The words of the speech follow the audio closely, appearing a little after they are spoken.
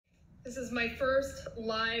This is my first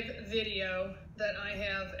live video that I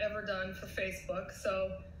have ever done for Facebook,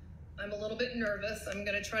 so I'm a little bit nervous. I'm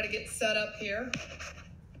going to try to get set up here.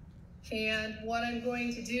 And what I'm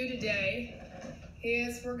going to do today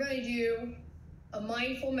is we're going to do a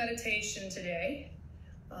mindful meditation today.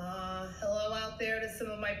 Hello out there to some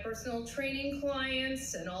of my personal training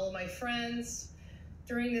clients and all of my friends.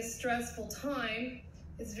 During this stressful time,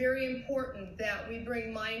 it's very important that we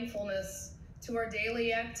bring mindfulness to our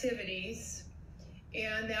daily activities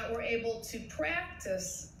and that we're able to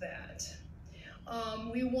practice that.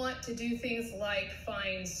 We want to do things like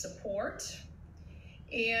find support,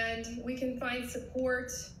 and we can find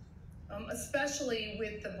support especially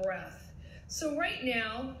with the breath. So right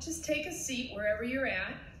now, just take a seat wherever you're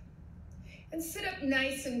at and sit up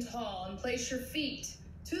nice and tall and place your feet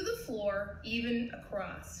to the floor, even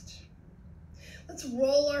across. Let's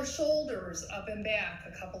roll our shoulders up and back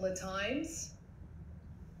a couple of times.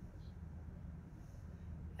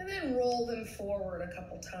 And then roll them forward a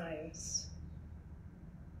couple times.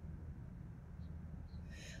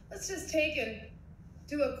 Let's just take and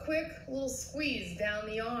do a quick little squeeze down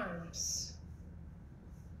the arms.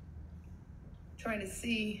 Trying to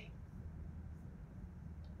see.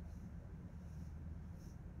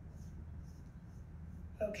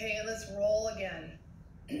 Okay, and let's roll again.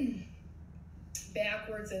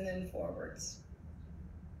 Backwards and then forwards.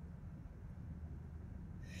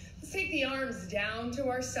 Let's take the arms down to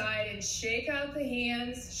our side and shake out the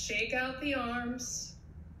hands, shake out the arms.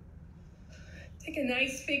 Take a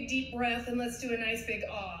nice big deep breath and let's do a nice big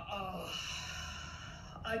ah.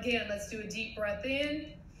 Again, let's do a deep breath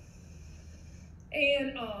in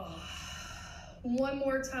and ah. One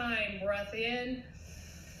more time, breath in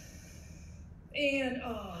and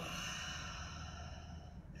ah.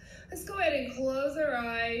 Let's go ahead and close our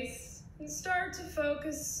eyes and start to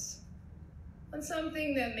focus on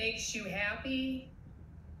something that makes you happy,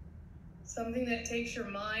 something that takes your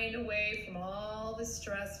mind away from all the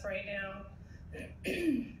stress right now.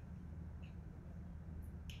 And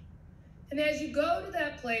as you go to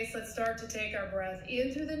that place, let's start to take our breath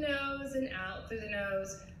in through the nose and out through the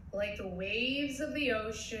nose, like the waves of the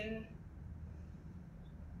ocean.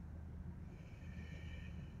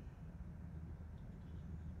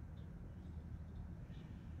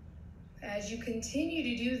 As you continue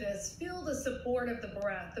to do this, feel the support of the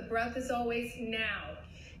breath. The breath is always now.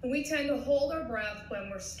 And we tend to hold our breath when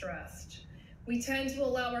we're stressed. We tend to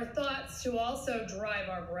allow our thoughts to also drive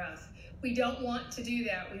our breath. We don't want to do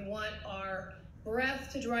that. We want our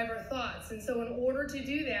breath to drive our thoughts. And so in order to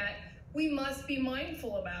do that, we must be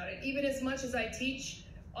mindful about it. Even as much as I teach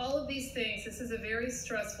all of these things, this is a very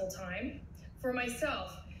stressful time for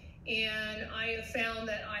myself. And I have found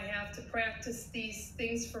that I have to practice these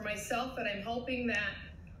things for myself, and I'm hoping that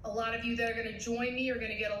a lot of you that are going to join me are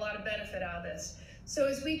going to get a lot of benefit out of this. So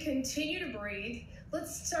as we continue to breathe,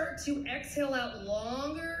 let's start to exhale out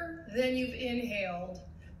longer than you've inhaled,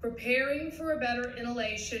 preparing for a better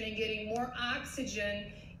inhalation and getting more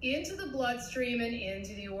oxygen into the bloodstream and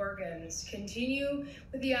into the organs. Continue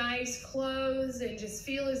with the eyes closed and just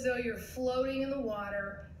feel as though you're floating in the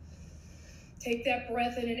water. Take that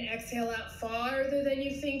breath in and exhale out farther than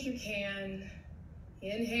you think you can.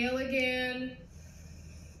 Inhale again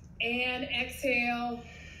and exhale.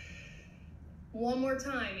 One more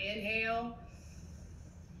time. Inhale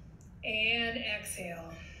and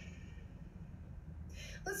exhale.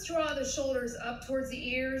 Let's draw the shoulders up towards the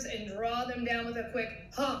ears and draw them down with a quick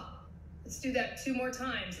ha. Let's do that 2 more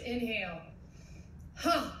times. Inhale.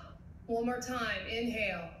 Ha. One more time.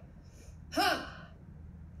 Inhale. Ha.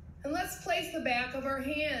 And let's place the back of our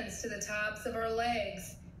hands to the tops of our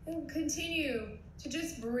legs and continue to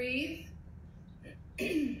just breathe.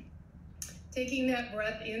 Taking that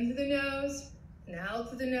breath in through the nose and out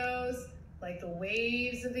through the nose like the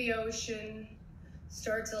waves of the ocean.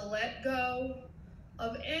 Start to let go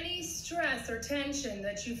of any stress or tension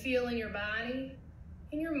that you feel in your body,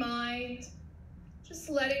 in your mind.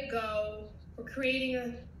 Just let it go. We're creating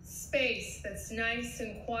a space that's nice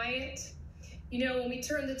and quiet. You know, when we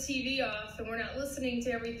turn the TV off and we're not listening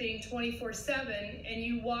to everything 24/7 and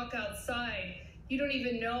you walk outside, you don't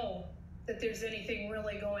even know that there's anything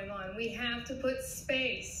really going on. We have to put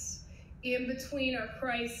space in between our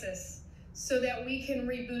crisis so that we can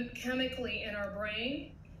reboot chemically in our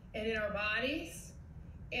brain and in our bodies,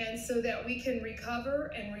 and so that we can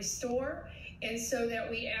recover and restore, and so that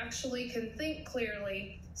we actually can think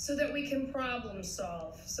clearly, so that we can problem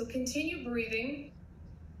solve. So continue breathing.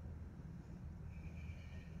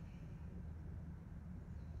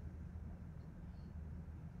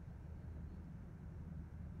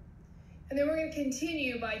 And then we're going to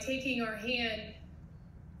continue by taking our hand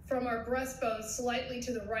from from our breastbone slightly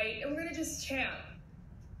to the right, and we're gonna just tap.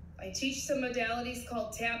 I teach some modalities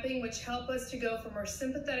called tapping, which help us to go from our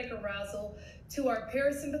sympathetic arousal to our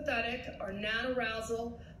parasympathetic, our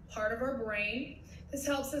non-arousal part of our brain. This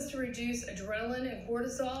helps us to reduce adrenaline and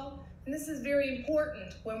cortisol, and this is very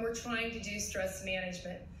important when we're trying to do stress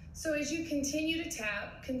management. So as you continue to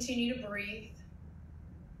tap, continue to breathe.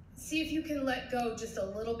 See if you can let go just a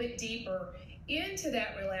little bit deeper into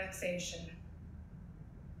that relaxation.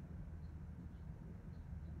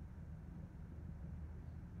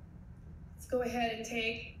 Let's go ahead and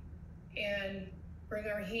take and bring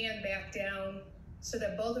our hand back down so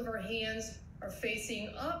that both of our hands are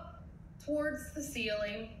facing up towards the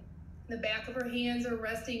ceiling. The back of our hands are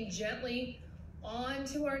resting gently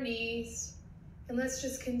onto our knees. And let's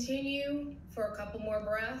just continue for a couple more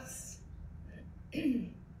breaths.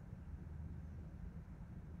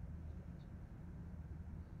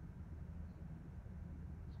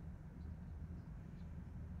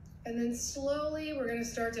 And then slowly, we're going to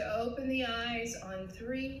start to open the eyes on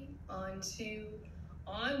 3, on 2,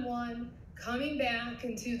 on 1, coming back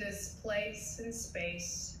into this place and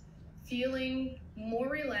space, feeling more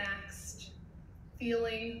relaxed,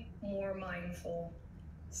 feeling more mindful.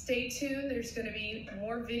 Stay tuned. There's going to be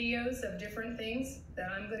more videos of different things that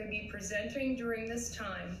I'm going to be presenting during this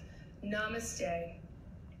time. Namaste.